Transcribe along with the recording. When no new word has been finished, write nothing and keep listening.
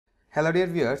Hello dear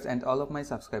viewers and all of my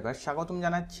subscribers, স্বাগতম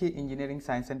জানাচ্ছি engineering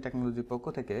science and টেকনোলজির পক্ষ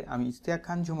থেকে। আমি ইস্তিয়াক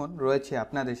খান ঝুমন রয়েছে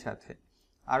আপনাদের সাথে।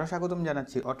 আরও স্বাগতম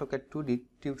জানাচ্ছি AutoCAD 2D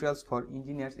tutorials for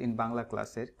engineers in Bangla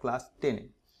ক্লাসের ক্লাস 10-এ।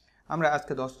 আমরা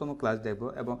আজকে 10তম ক্লাস দেখব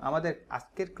এবং আমাদের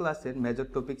আজকের ক্লাসের মেজর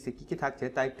টপিকসে কী কী থাকছে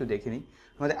তা একটু দেখে নিই।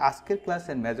 আমাদের আজকের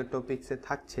ক্লাসের মেজর টপিকসে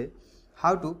থাকছে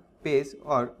how to page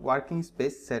or working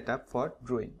space set up for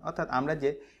drawing, অর্থাৎ আমরা যে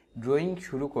ড্রয়িং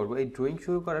শুরু করব, এই ড্রয়িং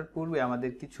শুরু করার পূর্বে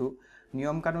আমাদের কিছু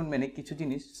নিয়মকানুন মেনে কিছু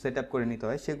জিনিস সেট আপ করে নিতে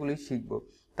হয়, সেগুলোই শিখব।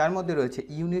 তার মধ্যে রয়েছে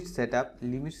unit set up,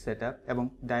 limit set up এবং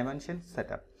ডাইমেনশন সেট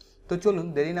আপ। তো চলুন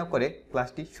দেরি না করে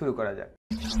ক্লাসটি শুরু করা যাক।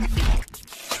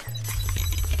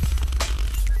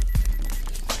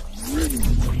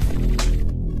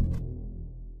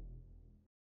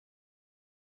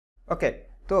 ওকে,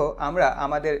 তো আমরা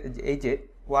আমাদের এই যে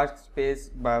ওয়ার্ক স্পেস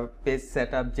বা পেজ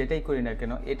সেট আপ যেটাই করি না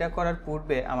কেন, এটা করার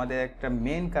পূর্বে আমাদের একটা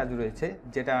মেন কাজ রয়েছে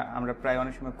যেটা আমরা প্রায়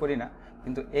অনেক সময় করি না,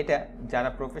 কিন্তু এটা যারা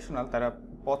প্রফেশনাল তারা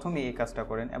প্রথমেই এই কাজটা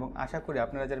করেন এবং আশা করি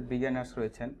আপনারা যারা বিগিনার্স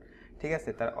রয়েছেন, ঠিক আছে,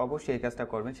 তারা অবশ্যই এই কাজটা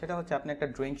করবেন। সেটা হচ্ছে আপনি একটা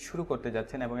ড্রয়িং শুরু করতে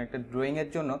যাচ্ছেন এবং একটা ড্রয়িংয়ের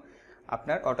জন্য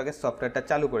আপনার AutoCAD সফটওয়্যারটা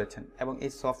চালু করেছেন এবং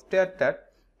এই সফটওয়্যারটার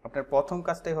আপনার প্রথম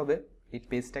কাজটাই হবে এই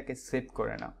পেজটাকে সেভ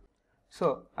করে নাও। সো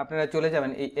আপনারা চলে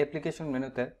যাবেন এই অ্যাপ্লিকেশন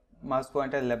মেনুতে, mouse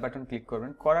pointer left button click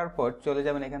করবেন, করার পর চলে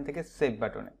যাবেন এখান থেকে সেভ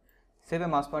বাটনে। সেভে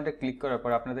মাউস পয়েন্টার ক্লিক করার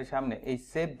পর আপনাদের সামনে এই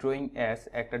সেভ ড্রয়িং অ্যাজ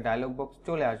একটা ডায়লগ বক্স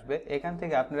চলে আসবে। এখান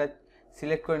থেকে আপনারা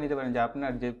সিলেক্ট করে নিতে পারেন যে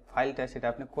আপনার যে ফাইলটা সেটা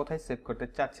আপনি কোথায় সেভ করতে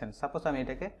চাচ্ছেন। সাপোজ আমি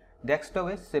এটাকে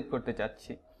ডেস্কটপে সেভ করতে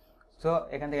চাচ্ছি, সো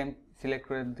এখান থেকে আমি সিলেক্ট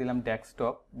করে দিলাম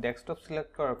ডেস্কটপ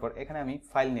সিলেক্ট করার পর এখানে আমি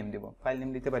ফাইল নেম দেব। ফাইল নেম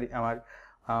দিতে পারি আমার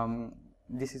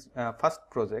this is first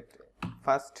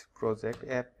project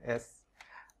FS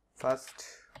first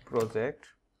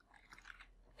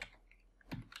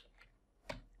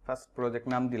project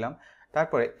নাম দিলাম।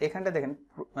 তারপরে এখানটা দেখেন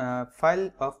ফাইল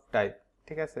অফ টাইপ,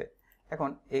 ঠিক আছে। এখন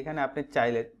এখানে আপনি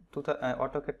চাইলে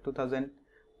AutoCAD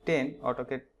 2010,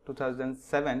 AutoCAD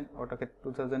 2007, AutoCAD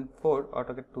 2004,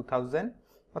 AutoCAD 2000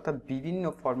 অর্থাৎ বিভিন্ন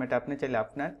ফরম্যাটে আপনি চাইলে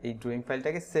আপনার এই ড্রয়িং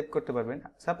ফাইলটাকে সেভ করতে পারবেন।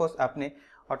 সাপোজ আপনি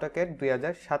AutoCAD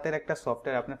 2007-এর একটা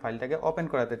সফটওয়্যার আপনার ফাইলটাকে ওপেন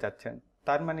করাতে চাচ্ছেন,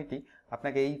 তার মানে কি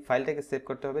আপনাকে এই ফাইলটাকে সেভ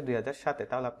করতে হবে 2007-এ,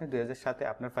 তাহলে আপনি 2007-এ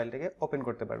আপনার ফাইলটাকে ওপেন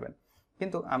করতে পারবেন।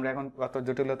 কিন্তু আমরা এখন অত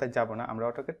জটিলতায় যাব না, আমরা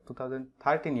AutoCAD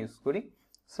 2013 ইউজ করি,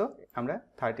 সো আমরা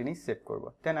 13ই সেভ করব।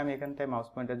 দেন আমি এখানটায় মাউস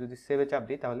পয়েন্টার যদি সেভে চাপ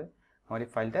দিই তাহলে আমার এই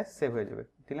ফাইলটা সেভ হয়ে যাবে।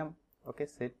 দিলাম ওকে,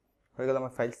 সেভ হয়ে গেল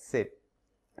আমার ফাইল সেভ।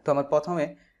 তো আমার প্রথমে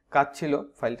কাজ ছিল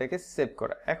ফাইলটাকে সেভ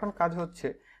করা। এখন কাজ হচ্ছে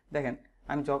দেখেন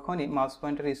আমি যখনই মাউস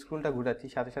পয়েন্টার স্ক্রলটা ঘোরাচ্ছি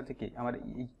সাথে সাথে কি আমার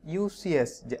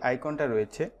ইউসিএস যে আইকনটা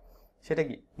রয়েছে সেটা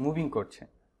কি মুভিং করছে,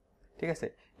 ঠিক আছে।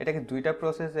 এটাকে দুইটা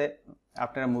প্রসেসে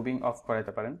আপনারা মুভিং অফ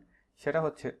করাতে পারেন। সেটা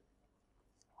হচ্ছে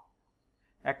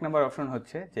এক নম্বর অপশন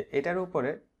হচ্ছে যে এটার উপরে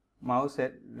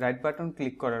মাউসের রাইট বাটন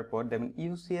ক্লিক করার পর দেখবেন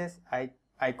ইউসিএস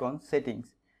আইকন সেটিংস,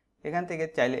 এখান থেকে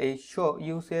চাইলে এই শো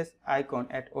ইউসিএস আইকন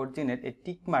অ্যাট অরিজিনের এই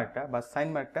টিক মার্কটা বা সাইন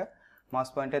মার্কটা মাউস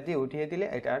পয়েন্টার দিয়ে উঠিয়ে দিলে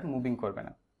এটা আর মুভিং করবে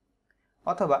না।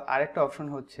 অথবা আরেকটা অপশন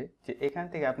হচ্ছে যে এখান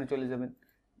থেকে আপনি চলে যাবেন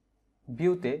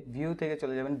ভিউ থেকে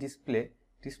চলে যাবেন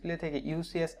ডিসপ্লে থেকে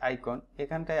ইউসিএস আইকন,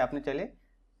 এখানটায় আপনি চাইলে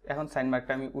এখন সাইন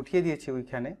মার্কটা আমি উঠিয়ে দিয়েছি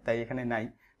ওইখানে, তাই এখানে নাই,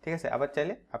 ঠিক আছে। আবার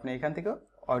চাইলে আপনি এখান থেকেও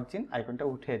অরিজিন আইকনটা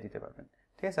উঠিয়ে দিতে পারবেন,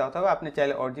 ঠিক আছে। অথবা আপনি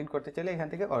চাইলে অরিজিন করতে চাইলে এখান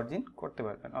থেকে অরিজিন করতে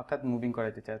পারবেন, অর্থাৎ মুভিং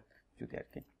করাতে চান যদি আর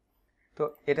কি। তো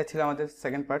এটা ছিল আমাদের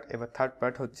সেকেন্ড পার্ট। এবার থার্ড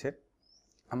পার্ট হচ্ছে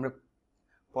আমরা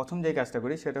প্রথম যে কাজটা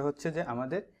করি সেটা হচ্ছে যে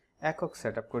আমাদের একক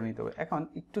সেট আপ করে নিতে হবে। এখন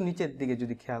একটু নিচের দিকে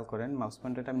যদি খেয়াল করেন, মাউস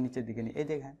পয়েন্টারটা আমি নিচের দিকে নিই, এই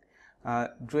দেখেন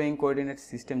ড্রয়িং কোঅর্ডিনেট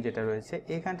সিস্টেম যেটা রয়েছে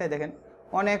এখানটায় দেখেন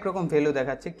অনেক রকম ভ্যালু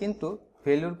দেখাচ্ছে, কিন্তু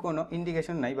ভ্যালুর কোনো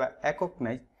ইন্ডিকেশন নাই বা একক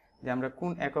নাই যে আমরা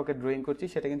কোন এককে ড্রয়িং করছি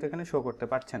সেটা কিন্তু এখানে শো করতে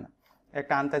পারছে না,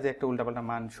 একটা আন্দাজে একটা উল্টাপাল্টা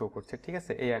মান শো করছে, ঠিক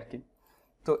আছে, এই আর কি।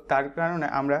 তো তার কারণে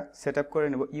আমরা সেট আপ করে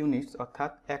নেব ইউনিটস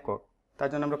অর্থাৎ একক। তার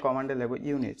জন্য আমরা কমান্ডে লিখব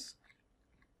ইউনিটস,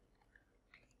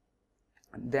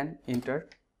 দেন ইন্টার।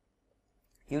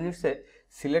 ইউনিটসে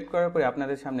সিলেক্ট করার পরে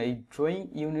আপনাদের সামনে এই ড্রয়িং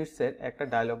ইউনিটসের একটা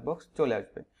ডায়লগ বক্স চলে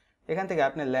আসবে। এখান থেকে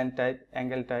আপনি land type,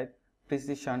 angle type,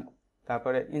 precision,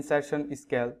 তারপরে insertion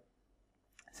scale,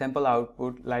 sample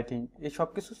output, lighting, এই সব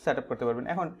কিছু সেট আপ করতে পারবেন।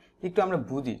 এখন একটু আমরা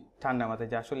বুঝি ঠান্ডা মাথায়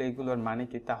যে আসলে এইগুলোর মানে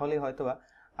কি, তাহলেই হয়তোবা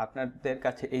আপনাদের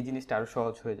কাছে এই জিনিসটা আরও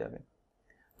সহজ হয়ে যাবে।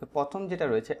 তো প্রথম যেটা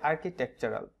রয়েছে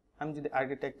আর্কিটেকচারাল, আমি যদি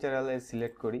আর্কিটেকচারালে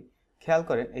সিলেক্ট করি, খেয়াল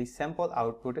করেন এই স্যাম্পল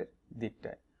আউটপুটের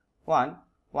দিকটায়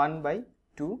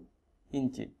 1/2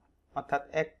 ইঞ্চি অর্থাৎ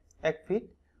 1 ফিট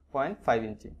 0.5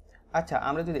 ইঞ্চি। আচ্ছা,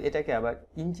 আমরা যদি এটাকে আবার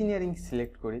ইঞ্জিনিয়ারিং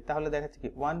সিলেক্ট করি তাহলে দেখাচ্ছে কি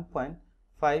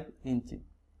 1.5 ইঞ্চি,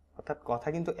 অর্থাৎ কথা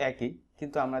কিন্তু একই,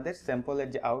 কিন্তু আমাদের স্যাম্পলের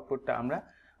যে আউটপুটটা আমরা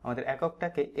আমাদের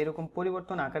এককটাকে এরকম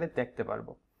পরিবর্তন আকারে দেখতে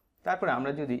পারবো। তারপরে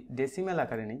আমরা যদি ডেসিমেল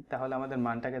আকারে নিই তাহলে আমাদের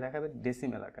মানটাকে দেখাবে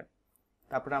ডেসিমেল আকারে।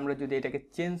 তারপরে আমরা যদি এটাকে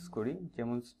চেঞ্জ করি,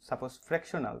 যেমন সাপোজ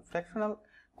ফ্র্যাকশনাল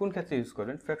কোন ক্ষেত্রে ইউজ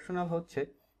করবেন? ফ্র্যাকশনাল হচ্ছে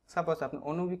সাপোজ আপনি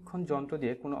অনুবীক্ষণ যন্ত্র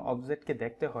দিয়ে কোনো অবজেক্টকে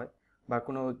দেখতে হয় বা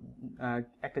কোনো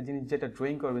একটা জিনিস যেটা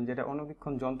ড্রয়িং করবেন যেটা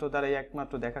অনুবীক্ষণ যন্ত্র দ্বারাই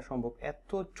একমাত্র দেখা সম্ভব,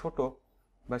 এত ছোট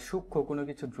বা সূক্ষ্ম কোনো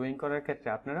কিছু ড্রয়িং করার ক্ষেত্রে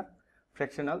আপনারা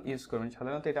ফ্র্যাকশনাল ইউজ করবেন।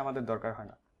 সাধারণত এটা আমাদের দরকার হয়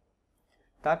না।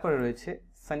 তারপরে রয়েছে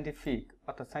সায়েন্টিফিক,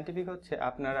 অর্থাৎ সায়েন্টিফিক হচ্ছে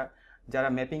আপনারা যারা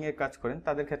ম্যাপিংয়ের কাজ করেন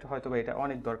তাদের ক্ষেত্রে হয়তো বা এটা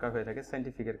অনেক দরকার হয়ে থাকে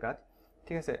সায়েন্টিফিকের কাজ,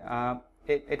 ঠিক আছে।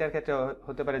 এটার ক্ষেত্রে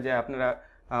হতে পারে যে আপনারা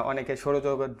অনেকে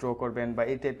সৌরজগৎ ড্র করবেন বা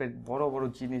এই টাইপের বড় বড়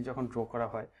জিনিস যখন ড্র করা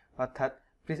হয়, অর্থাৎ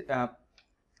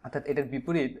এটার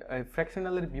বিপরীত,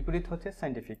 ফ্র্যাকশনালের বিপরীত হচ্ছে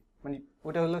সায়েন্টিফিক, মানে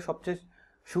ওটা হলো সবচেয়ে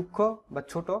সূক্ষ্ম বা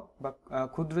ছোট বা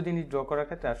ক্ষুদ্র জিনিস ড্র করার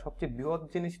ক্ষেত্রে, আর সবচেয়ে বৃহৎ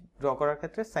জিনিস ড্র করার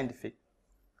ক্ষেত্রে সায়েন্টিফিক।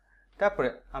 তারপরে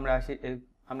আমরা আসি,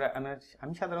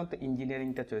 আমি সাধারণত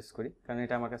ইঞ্জিনিয়ারিংটা চয়েস করি কারণ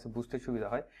এটা আমার কাছে বুঝতে সুবিধা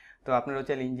হয়। তো আপনারা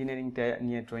চাইলে ইঞ্জিনিয়ারিংটা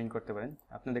নিয়ে ড্রয়িং করতে পারেন,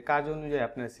 আপনাদের কাজ অনুযায়ী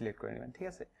আপনারা সিলেক্ট করে নেবেন, ঠিক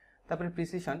আছে। তারপরে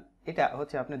প্রিসিশন, এটা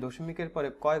হচ্ছে আপনি দশমিকের পরে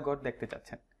কয় ঘর দেখতে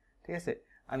চাচ্ছেন, ঠিক আছে।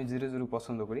 আমি 0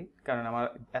 পছন্দ করি কারণ আমার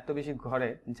এত বেশি ঘরে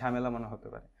ঝামেলা মনে হতে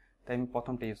পারে, তাই আমি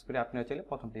প্রথমটা ইউজ করি, আপনারা চাইলে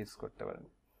প্রথমটা ইউজ করতে পারেন।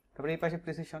 তারপরে এই পাশে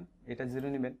প্রিসিশন, এটা 0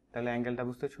 নেবেন তাহলে অ্যাঙ্গেলটা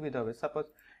বুঝতে সুবিধা হবে। সাপোজ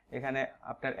এখানে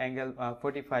আপনার angle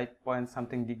 45 point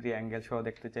something degree angle সহ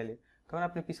দেখতে চাইলে তখন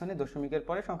আপনি পিছনে দশমিকের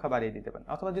পরে সংখ্যা বাড়িয়ে দিতে পারেন,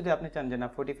 অথবা যদি আপনি চান যে না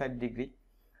 45 ডিগ্রি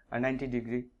আর 90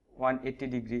 ডিগ্রি 180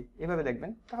 ডিগ্রি এভাবে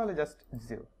দেখবেন তাহলে জাস্ট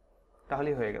 0,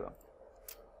 তাহলেই হয়ে গেল।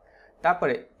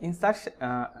 তারপরে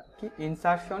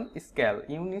insertion scale,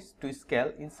 units to scale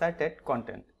inserted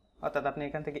content, অর্থাৎ আপনি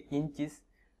এখান থেকে ইঞ্চিস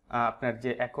আপনার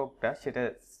যে এককটা সেটা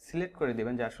সিলেক্ট করে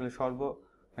দেবেন, যে আসলে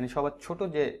সবার ছোট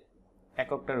যে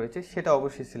এককটা রয়েছে সেটা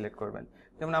অবশ্যই সিলেক্ট করবেন।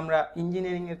 যেমন আমরা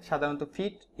ইঞ্জিনিয়ারিংয়ের সাধারণত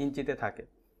ফিট ইঞ্চিতে থাকে,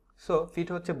 সো ফিট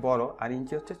হচ্ছে বড় আর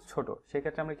ইঞ্চি হচ্ছে ছোট,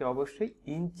 সেক্ষেত্রে আমরা কি অবশ্যই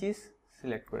ইঞ্চিস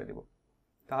সিলেক্ট করে দেব,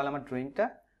 তাহলে আমার ড্রয়িংটা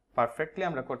পারফেক্টলি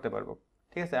আমরা করতে পারবো,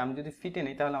 ঠিক আছে। আমি যদি ফিটে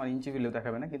নেই তাহলে আমার ইঞ্চি ভ্যালু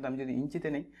দেখাবে না, কিন্তু আমি যদি ইঞ্চিতে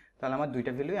নেই তাহলে আমার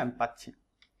দুইটা ভ্যালুই আমি পাচ্ছি,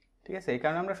 ঠিক আছে। এই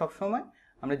কারণে আমরা সবসময়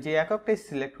আমরা যে এককটাই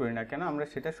সিলেক্ট করি না কেন আমরা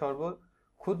সেটা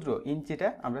সর্বক্ষুদ্র ইঞ্চিটা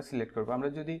আমরা সিলেক্ট করবো। আমরা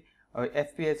যদি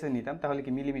FPS এ নিতাম তাহলে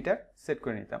কি মিলিমিটার সেট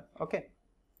করে নিতাম। ওকে,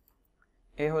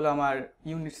 এই হলো আমার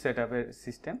ইউনিট সেটআপের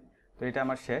সিস্টেম। তো এটা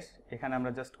আমার শেষ, এখানে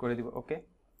আমরা জাস্ট করে দিব ওকে।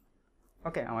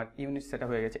 ওকে, আমার ইউনিট সেটআপ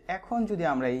হয়ে গেছে। এখন যদি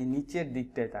আমরা এই নিচের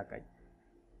দিকটায় তাকাই,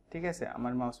 ঠিক আছে,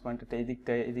 আমার মাউস পয়েন্টারটা এই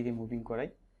দিকটায় এদিকে মুভিং করাই,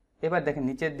 এবার দেখেন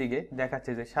নিচের দিকে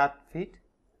দেখাচ্ছে যে 7 ফিট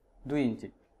 2 ইঞ্চি,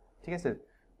 ঠিক আছে,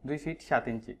 2 ফিট 7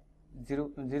 ইঞ্চি,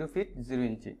 0 ফিট 0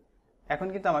 ইঞ্চি। এখন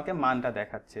কিন্তু আমাকে মানটা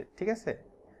দেখাচ্ছে, ঠিক আছে,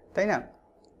 তাই না?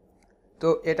 তো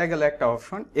এটা গেল একটা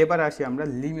অপশন। এবার আসি আমরা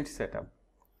লিমিট সেটআপ।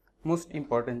 মোস্ট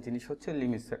ইম্পর্টেন্ট জিনিস হচ্ছে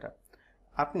লিমিট সেটআপ।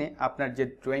 আপনি আপনার যে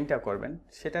ড্রয়িংটা করবেন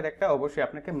সেটার একটা অবশ্যই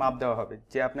আপনাকে মাপ দেওয়া হবে,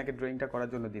 যে আপনাকে ড্রয়িংটা করার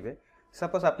জন্য দিবে।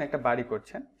 সাপোজ আপনি একটা বাড়ি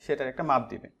করছেন, সেটার একটা মাপ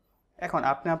দিবে। এখন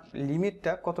আপনার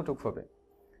লিমিটটা কতটুকু হবে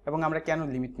এবং আমরা কেন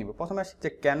লিমিট নিব, প্রথমে আসি যে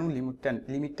কেন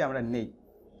লিমিটটা আমরা নেই,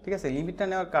 ঠিক আছে। লিমিটটা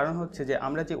নেওয়ার কারণ হচ্ছে যে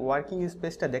আমরা যে ওয়ার্কিং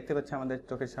স্পেসটা দেখতে পাচ্ছি আমাদের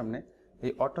চোখের সামনে,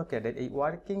 এই অটোক্যাডের এই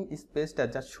ওয়ার্কিং স্পেসটা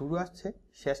যা শুরু আসছে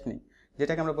শেষ নেই,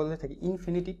 যেটাকে আমরা বলতে থাকি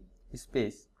ইনফিনিটিভ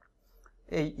স্পেস।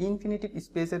 এই ইনফিনিটিভ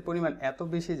স্পেসের পরিমাণ এত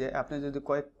বেশি যে আপনি যদি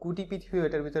কয়েক কোটি পৃথিবী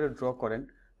এটার ভিতরে ড্র করেন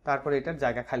তারপরে এটার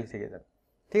জায়গা খালি থেকে যাবে,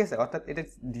 ঠিক আছে। অর্থাৎ এটার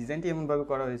ডিজাইনটি এমনভাবে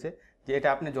করা হয়েছে যে এটা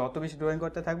আপনি যত বেশি ড্রয়িং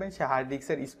করতে থাকবেন সে হার্ড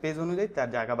ডিস্কের স্পেস অনুযায়ী তার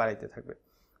জায়গা বাড়াইতে থাকবে,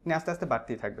 মানে আস্তে আস্তে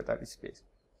বাড়তেই থাকবে তার স্পেস।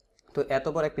 তো এত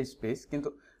বড় একটা স্পেস, কিন্তু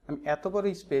আমি এত বড়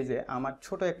স্পেসে আমার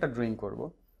ছোট একটা ড্রয়িং করব,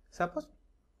 সাপোজ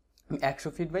আমি 100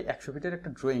 ফিট বাই 100 ফিটের একটা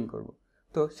ড্রয়িং করব।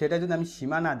 তো সেটা যদি আমি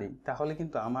সীমা না দিই তাহলে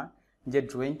কিন্তু আমার যে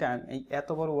ড্রয়িংটা এই এত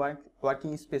বড় ওয়ার্কিং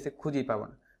স্পেসে খুঁজেই পাবো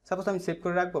না। সাপোজ আমি সেভ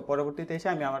করে রাখবো, পরবর্তীতে এসে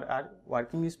আমি আমার আর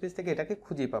ওয়ার্কিং স্পেস থেকে এটাকে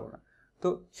খুঁজেই পাবো না। তো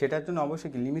সেটার জন্য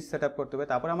অবশ্যই লিমিট সেট আপ করতে হবে।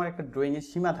 তারপর আমার একটা ড্রয়িংয়ের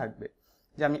সীমা থাকবে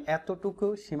যে আমি এতটুকু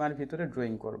সীমার ভিতরে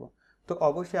ড্রয়িং করব। তো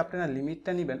অবশ্যই আপনারা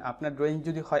লিমিটটা নেবেন। আপনার ড্রয়িং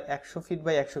যদি হয় 100 ফিট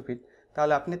বাই 100 ফিট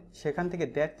তাহলে আপনি সেখান থেকে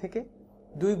 1.5 থেকে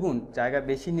 2 গুণ জায়গা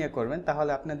বেশি নিয়ে করবেন,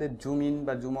 তাহলে আপনাদের জুম ইন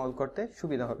বা জুম আউট করতে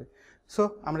সুবিধা হবে। সো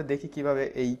আমরা দেখি কিভাবে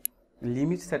এই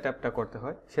লিমিট সেট আপটা করতে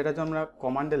হয়। সেটার জন্য আমরা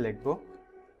কমান্ডে লিখব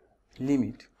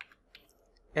লিমিট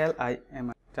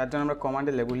LIMIT, যার জন্য আমরা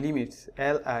কমান্ডে লিখব লিমিটস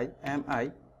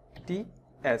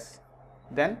LIMITS,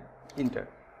 দেন ইন্টার।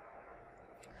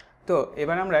 তো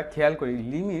এবার আমরা খেয়াল করি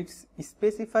limits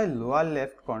specify lower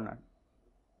left corner,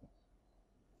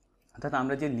 অর্থাৎ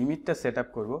আমরা যে লিমিটটা সেট আপ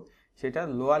করবো সেটা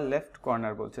লোয়ার লেফট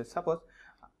কর্নার বলছে। সাপোজ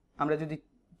আমরা যদি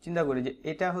চিন্তা করি যে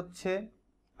এটা হচ্ছে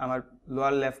আমার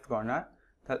লোয়ার লেফট কর্নার,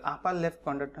 তাহলে আপার লেফট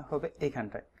কর্নারটা হবে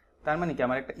এইখানটায়। তার মানে কি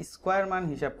আমার একটা স্কোয়ার মান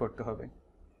হিসাব করতে হবে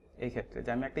এই ক্ষেত্রে, যে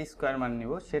আমি একটা স্কোয়ার মান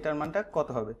নিব, সেটার মানটা কত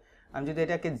হবে। আমি যদি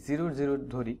এটাকে 0 0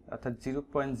 ধরি, অর্থাৎ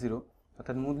 0.0,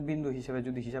 অর্থাৎ মূল বিন্দু হিসেবে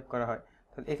যদি হিসাব করা হয়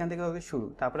তাহলে এখান থেকে হবে শুরু,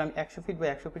 তারপর আমি 100 ফিট বা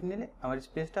 100 ফিট নিলে আমার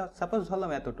স্পেসটা সাপোজ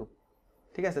ধরলাম এতটুকু,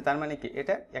 ঠিক আছে। তার মানে কি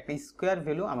এটা একটা স্কোয়ার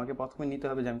ভ্যালু আমাকে প্রথমে নিতে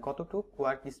হবে যে আমি কতটুকু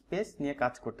ওয়ার্ক স্পেস নিয়ে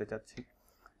কাজ করতে চাচ্ছি।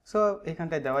 সো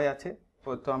এখানটায় দেওয়াই আছে,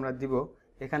 তো আমরা দিব,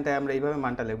 এখানটায় আমরা এইভাবে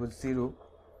মানটা লিখব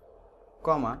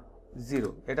 0,0,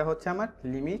 এটা হচ্ছে আমার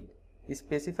limit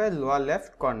specify lower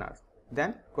left corner,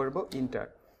 দেন করব ইন্টার।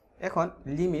 এখন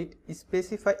লিমিট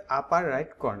স্পেসিফাই আপার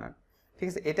রাইট কর্নার, ঠিক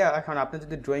আছে। এটা এখন আপনার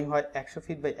যদি ড্রয়িং হয় 100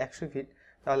 ফিট বাই 100 ফিট,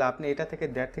 তাহলে আপনি এটা থেকে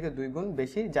 1.5 থেকে 2 গুণ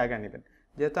বেশি জায়গা নেবেন।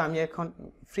 যেহেতু আমি এখন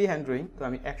ফ্রি হ্যান্ড ড্রয়িং, তো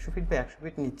আমি 100 ফিট বাই 100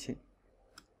 ফিট নিচ্ছি,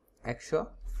 100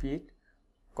 ফিট,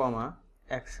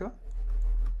 100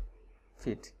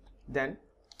 ফিট, দেন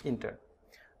ইন্টার,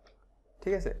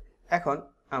 ঠিক আছে। এখন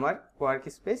আমার ওয়ার্ক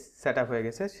স্পেস সেট আপ হয়ে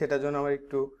গেছে, সেটার জন্য আমার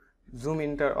একটু জুম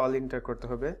ইন্টার অল ইন্টার করতে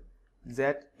হবে,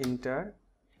 জেড ইন্টার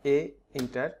এ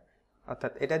ইন্টার,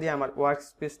 অর্থাৎ এটা দিয়ে আমার work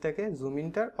স্পেসটাকে zoom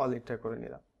inter all inter করে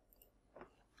নিলাম।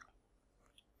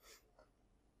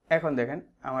 এখন দেখেন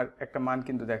আমার একটা মান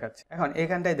কিন্তু দেখাচ্ছে। এখন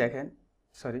এখানটায় দেখেন,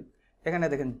 এখানে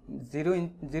দেখেন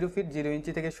 0 ফিট 0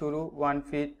 ইঞ্চি থেকে শুরু, 1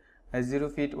 ফিট 0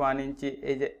 ফিট 1 ইঞ্চি,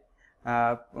 এই যে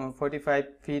 45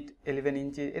 ফিট 11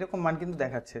 ইঞ্চি, এরকম মান কিন্তু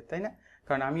দেখাচ্ছে, তাই না?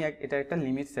 কারণ আমি এটা একটা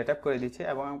লিমিট সেট আপ করে দিচ্ছি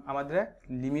এবং আমাদের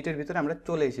লিমিটের ভিতরে আমরা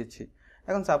চলে এসেছি।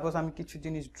 এখন সাপোজ আমি কিছু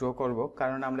জিনিস ড্র করব,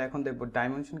 কারণ আমরা এখন দেখব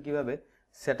ডাইমেনশন কিভাবে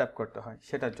সেট আপ করতে হয়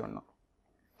সেটার জন্য।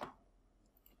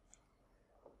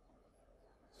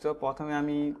 তো প্রথমে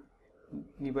আমি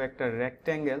নিব একটা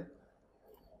রেক্ট্যাঙ্গেল,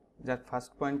 যার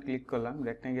ফার্স্ট পয়েন্ট ক্লিক করলাম,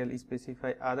 রেক্ট্যাঙ্গেল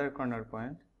স্পেসিফাই আদার কর্নার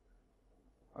পয়েন্ট,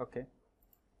 ওকে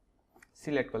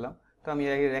সিলেক্ট করলাম। তো আমি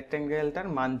এই রেক্ট্যাঙ্গেলটার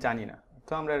মান জানি না,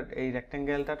 তো আমরা এই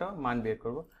রেক্ট্যাঙ্গেলটারও মান বের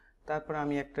করব। তারপর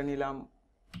আমি একটা নিলাম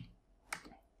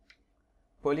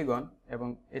পলিগন এবং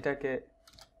এটাকে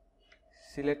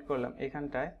সিলেক্ট করলাম,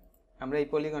 এখানটায় আমরা এই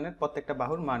পলিগনের প্রত্যেকটা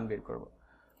বাহুর মান বের করব।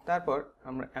 তারপর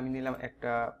আমি নিলাম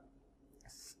একটা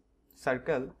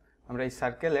সার্কেল, আমরা এই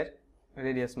সার্কেলের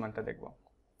রেডিয়াস মানটা দেখব।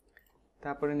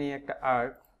 তারপরে নিয়ে একটা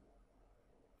আর্ক।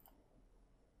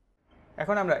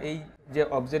 এখন আমরা এই যে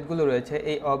অবজেক্টগুলো রয়েছে,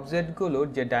 এই অবজেক্টগুলোর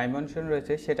যে ডাইমেনশন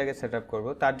রয়েছে সেটাকে সেট আপ করবো।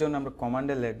 তার জন্য আমরা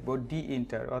কমান্ডে লিখব ডি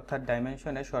ইন্টার, অর্থাৎ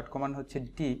ডাইমেনশনের শর্ট কমান্ড হচ্ছে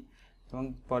ডি এবং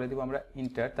পরে দিব আমরা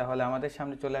ইন্টার। তাহলে আমাদের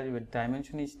সামনে চলে আসবে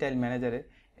ডাইমেনশন স্টাইল ম্যানেজারের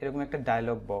এরকম একটা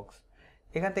ডায়লগ বক্স।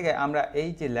 এখান থেকে আমরা এই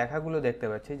যে লেখাগুলো দেখতে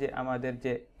পাচ্ছি, যে আমাদের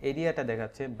যে এরিয়াটা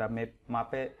দেখাচ্ছে বা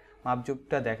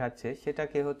মাপজুপটা দেখাচ্ছে,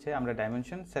 সেটাকে হচ্ছে আমরা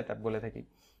ডাইমেনশন সেট আপ বলে থাকি।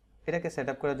 এটাকে সেট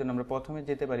আপ করার জন্য আমরা প্রথমে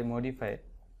যেতে পারি মডিফাই,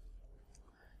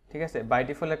 ঠিক আছে। বাই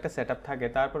ডিফল্ট একটা সেট আপ থাকে,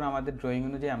 তারপর আমাদের ড্রয়িং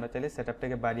অনুযায়ী আমরা চাইলে সেট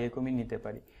আপটাকে বাড়িয়ে কমিয়ে নিতে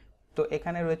পারি। তো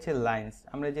এখানে রয়েছে লাইন্স,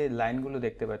 আমরা যে লাইনগুলো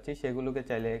দেখতে পাচ্ছি সেগুলোকে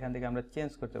চাইলে এখান থেকে আমরা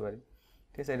চেঞ্জ করতে পারি,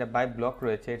 ঠিক আছে। এটা বাই ব্লক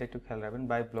রয়েছে, এটা একটু খেয়াল রাখবেন,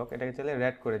 বাই ব্লক, এটাকে চাইলে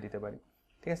রেড করে দিতে পারি,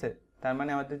 ঠিক আছে। তার মানে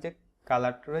আমাদের যে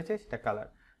কালারটা রয়েছে সেটা কালার।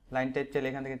 লাইন টাইপ চাইলে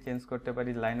এখান থেকে চেঞ্জ করতে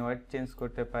পারি, লাইন ওয়াইড চেঞ্জ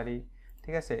করতে পারি,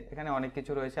 ঠিক আছে। এখানে অনেক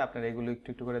কিছু রয়েছে, আপনারা এগুলো একটু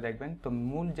একটু করে দেখবেন। তো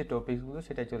মূল যে টপিকসগুলো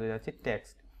সেটা চলে যাচ্ছে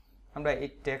টেক্সট। আমরা এই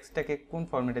টেক্সটটাকে কোন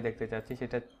ফরম্যাটে দেখতে চাচ্ছি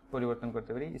সেটা পরিবর্তন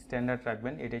করতে পারি, স্ট্যান্ডার্ড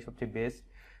রাখবেন, এটাই সবচেয়ে বেস্ট।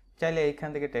 চাইলে এইখান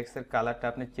থেকে টেক্সটের কালারটা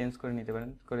আপনি চেঞ্জ করে নিতে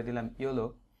পারেন, করে দিলাম ইয়েলো।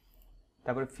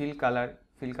 তারপরে ফিল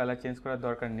কালার চেঞ্জ করার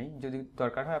দরকার নেই, যদি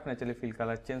দরকার হয় আপনারা চাইলে ফিল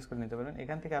কালার চেঞ্জ করে নিতে পারবেন।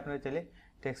 এখান থেকে আপনারা চাইলে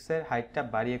টেক্সটের হাইটটা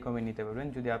বাড়িয়ে কমিয়ে নিতে পারবেন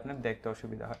যদি আপনার দেখতে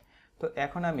অসুবিধা হয়। তো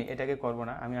এখন আমি এটাকে করব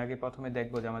না, আমি আগে প্রথমে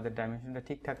দেখবো যে আমাদের ডাইমেনশনটা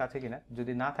ঠিকঠাক আছে কিনা।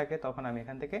 যদি না থাকে তখন আমি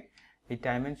এখান থেকে এই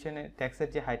ডাইমেনশনের টেক্সটের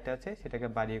যে হাইটটা আছে সেটাকে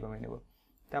বাড়িয়ে কমিয়ে নেব।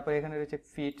 তারপরে এখানে রয়েছে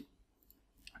ফিট,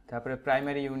 তারপরে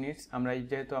প্রাইমারি ইউনিটস,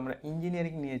 যেহেতু আমরা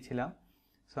ইঞ্জিনিয়ারিং নিয়েছিলাম,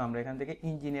 সো আমরা এখান থেকে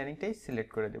ইঞ্জিনিয়ারিংটাই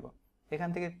সিলেক্ট করে দেব। এখান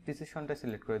থেকে প্রিসিশনটা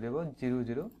সিলেক্ট করে দেব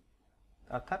 00,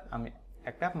 অর্থাৎ আমি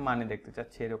একটা মানে দেখতে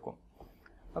চাচ্ছি এরকম,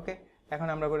 ওকে। এখন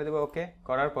আমরা করে দেবো ওকে।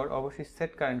 করার পর অবশ্যই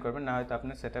সেট কারেন্ট করবেন, না হয়তো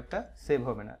আপনার সেট আপটা সেভ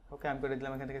হবে না। ওকে আমি করে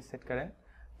দিলাম এখান থেকে সেট কারেন্ট,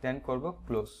 দেন করব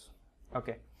ক্লোজ,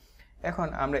 ওকে। এখন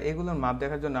আমরা এগুলোর মাপ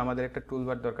দেখার জন্য আমাদের একটা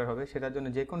টুলবার দরকার হবে, সেটার জন্য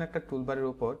যে কোনো একটা টুলবারের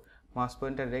উপর মাউস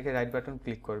পয়েন্টার রেখে রাইট বাটন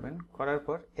ক্লিক করবেন। করার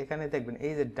পর এখানে দেখবেন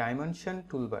এই যে ডাইমেনশন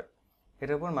টুলবার,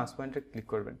 এটার উপর মাউস পয়েন্টার ক্লিক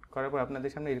করবেন। করার পর আপনাদের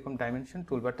সামনে এরকম ডাইমেনশন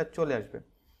টুলবারটা চলে আসবে।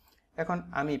 এখন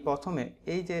আমি প্রথমে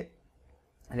এই যে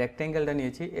রেক্ট্যাঙ্গেলটা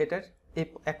নিয়েছি, এটার এই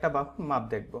একটা বাহুর মাপ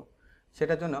দেখব।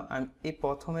 সেটার জন্য আমি এই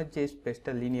প্রথমের যে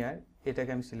স্পেসটা লিনিয়ার,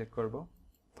 এটাকে আমি সিলেক্ট করব,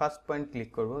 ফার্স্ট পয়েন্ট ক্লিক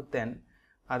করব, দেন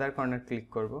আদার কর্নার ক্লিক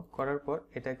করব। করার পর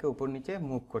এটাকে উপর নিচে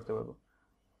মুভ করতে পারবো,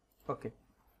 ওকে।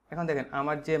 এখন দেখেন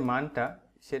আমার যে মানটা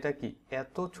সেটা কি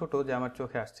এত ছোট যে আমার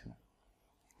চোখে আসছে না,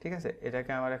 ঠিক আছে।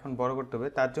 এটাকে আমার এখন বড় করতে হবে,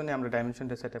 তার জন্য আমরা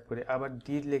ডাইমেনশনটা সেট আপ করি, আবার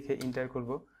ডি লিখে ইন্টার করব,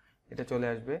 এটা চলে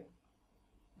আসবে।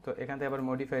 তো এখান থেকে আবার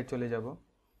মডিফাই চলে যাব,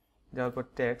 যাওয়ার পর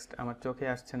টেক্সট, আমার চোখে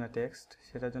আসছে না টেক্সট,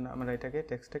 সেটার জন্য আমরা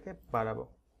টেক্সটটাকে বাড়াবো।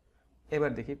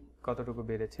 এবার দেখি কতটুকু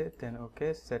বেড়েছে, দেন ওকে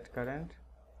সেট কারেন্ট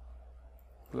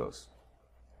ক্লোজ।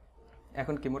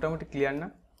 এখন কি মোটামুটি ক্লিয়ার না?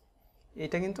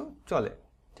 এটা কিন্তু চলে,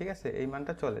 ঠিক আছে, এই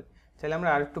মানটা চলে। চাইলে আমরা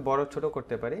আর একটু বড় ছোট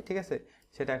করতে পারি, ঠিক আছে,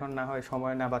 সেটা এখন না হয়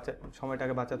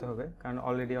সময়টাকে বাঁচাতে হবে, কারণ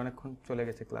অলরেডি অনেকক্ষণ চলে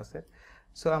গেছে ক্লাসে।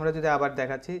 সো আমরা যদি আবার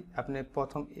দেখাচ্ছি, আপনি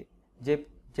প্রথম যে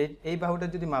যে এই বাহুটা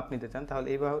যদি মাপ নিতে চান তাহলে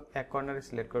এই বাহু এক কর্নারে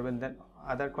সিলেক্ট করবেন, দেন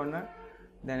আদার কর্নার,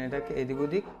 দেন এটাকে এদিক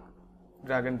ওদিক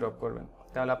ড্রাগ অ্যান্ড ড্রপ করবেন,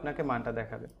 তাহলে আপনাকে মানটা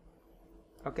দেখাবে।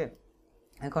 ওকে,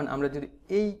 এখন আমরা যদি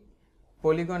এই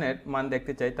পলিগনের মান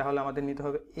দেখতে চাই তাহলে আমাদের নিতে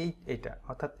হবে এইটা,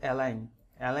 অর্থাৎ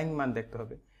অ্যালাইন মান দেখতে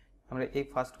হবে। আমরা এই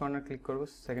ফার্স্ট কর্নার ক্লিক করব,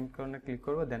 সেকেন্ড কর্নার ক্লিক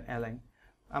করব, দেন অ্যালাইন।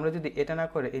 আমরা যদি এটা না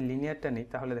করে এই লিনিয়ারটা নিই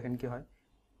তাহলে দেখেন কি হয়,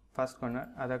 ফার্স্ট কর্নার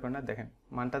আদার কর্নার, দেখেন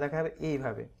মানটা দেখা হবে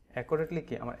এইভাবে অ্যাকুরেটলি,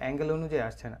 কি আমার অ্যাঙ্গেল অনুযায়ী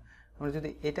আসছে না। আমরা যদি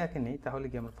এটাকে নিই তাহলে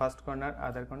কি আমার ফার্স্ট কর্নার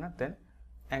আদার কর্নার, দেন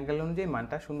অ্যাঙ্গেল অনুযায়ী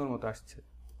মানটা সুন্দর মতো আসছে।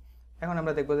 এখন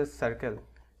আমরা দেখবো যে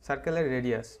সার্কেলের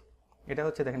রেডিয়াস, এটা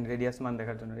হচ্ছে দেখেন রেডিয়াস মান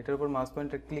দেখার জন্য এটার উপর মাউস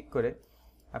পয়েন্টার ক্লিক করে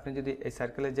আপনি যদি এই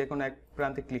সার্কেলের যে কোনো এক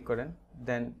প্রান্তে ক্লিক করেন,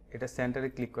 দেন এটা সেন্টারে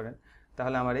ক্লিক করেন,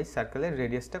 তাহলে আমার এই সার্কেলের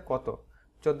রেডিয়াসটা কত,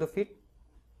 14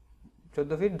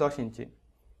 ফিট 10 ইঞ্চি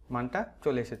মানটা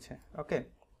চলে এসেছে। ওকে,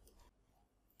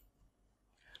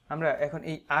 আমরা এখন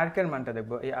এই আর্কের মানটা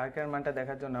দেখব। এই আর্কের মানটা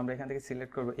দেখার জন্য আমরা এখান থেকে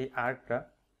সিলেক্ট করব এই আর্কটা।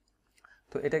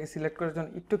 তো এটাকে সিলেক্ট করার জন্য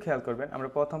একটু খেয়াল করবেন, আমরা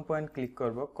প্রথম পয়েন্ট ক্লিক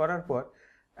করব, করার পর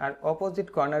আর অপোজিট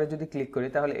কর্নারে যদি ক্লিক করি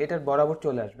তাহলে এটার বরাবর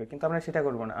চলে আসবে, কিন্তু আমরা সেটা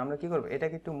করব না। আমরা কি করব,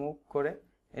 এটাকে একটু মুভ করে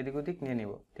এদিক ওদিক নিয়ে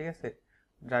নিব, ঠিক আছে,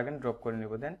 ড্র্যাগ এন্ড ড্রপ করে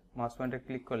নিব, দেন মাউস পয়েন্টে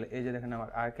ক্লিক করলে এই যে দেখেন আমার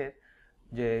আর্কের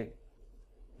যে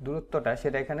দূরত্বটা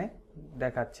সেটা এখানে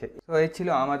দেখাচ্ছে। তো এই ছিল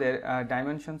আমাদের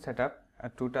ডাইমেনশন সেটআপ,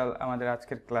 টোটাল আমাদের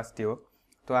আজকের ক্লাসটিও।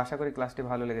 তো আশা করি ক্লাসটি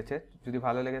ভালো লেগেছে। যদি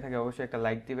ভালো লেগে থাকে অবশ্যই একটা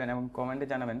লাইক দিবেন এবং কমেন্টে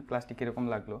জানাবেন ক্লাসটি কীরকম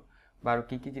লাগলো বা আরও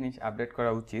কী কী জিনিস আপডেট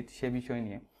করা উচিত সে বিষয়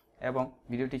নিয়ে, এবং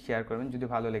ভিডিওটি শেয়ার করবেন যদি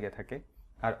ভালো লেগে থাকে।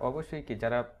 আর অবশ্যই কি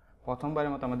যারা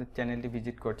প্রথমবারের মতো আমাদের চ্যানেলটি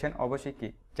ভিজিট করছেন অবশ্যই কি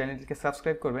চ্যানেলটিকে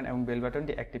সাবস্ক্রাইব করবেন এবং বেল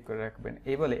বাটনটি অ্যাক্টিভ করে রাখবেন।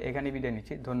 এই বলে এখানে বিদায়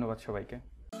নিচ্ছি, ধন্যবাদ সবাইকে।